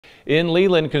In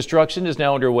Leland, construction is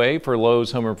now underway for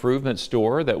Lowe's home improvement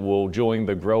store that will join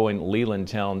the growing Leland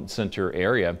Town Center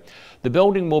area. The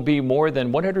building will be more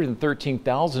than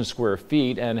 113,000 square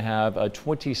feet and have a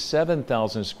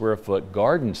 27,000 square foot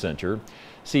garden center.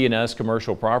 C&S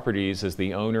Commercial Properties is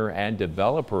the owner and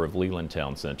developer of Leland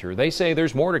Town Center. They say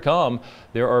there's more to come.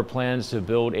 There are plans to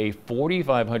build a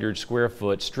 4,500 square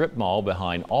foot strip mall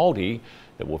behind Aldi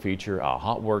that will feature a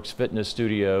HotWorks fitness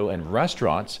studio and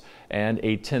restaurants, and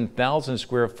a 10,000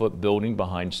 square foot building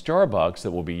behind Starbucks that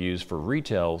will be used for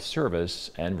retail, service,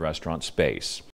 and restaurant space.